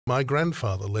My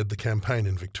grandfather led the campaign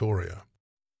in Victoria.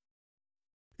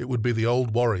 It would be the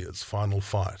old warrior's final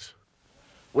fight.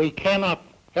 We cannot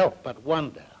help but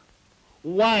wonder,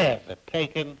 why has it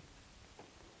taken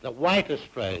the white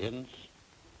Australians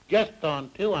just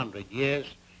on 200 years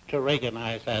to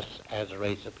recognise us as a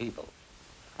race of people?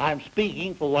 I'm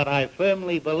speaking for what I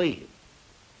firmly believe.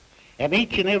 And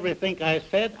each and everything I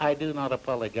said, I do not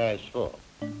apologise for.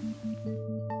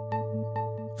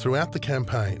 Throughout the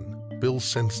campaign, Bill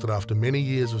sensed that after many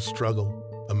years of struggle,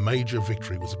 a major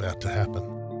victory was about to happen.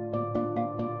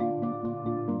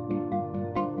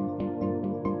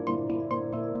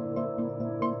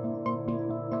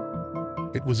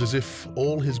 It was as if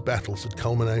all his battles had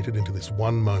culminated into this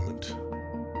one moment.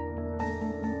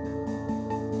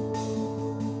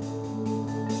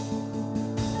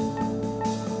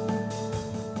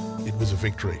 It was a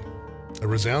victory, a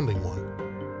resounding one.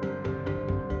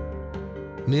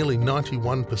 Nearly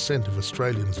 91% of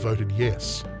Australians voted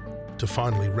yes to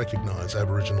finally recognise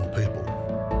Aboriginal people.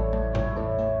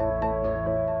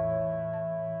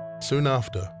 Soon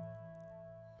after,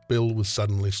 Bill was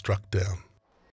suddenly struck down.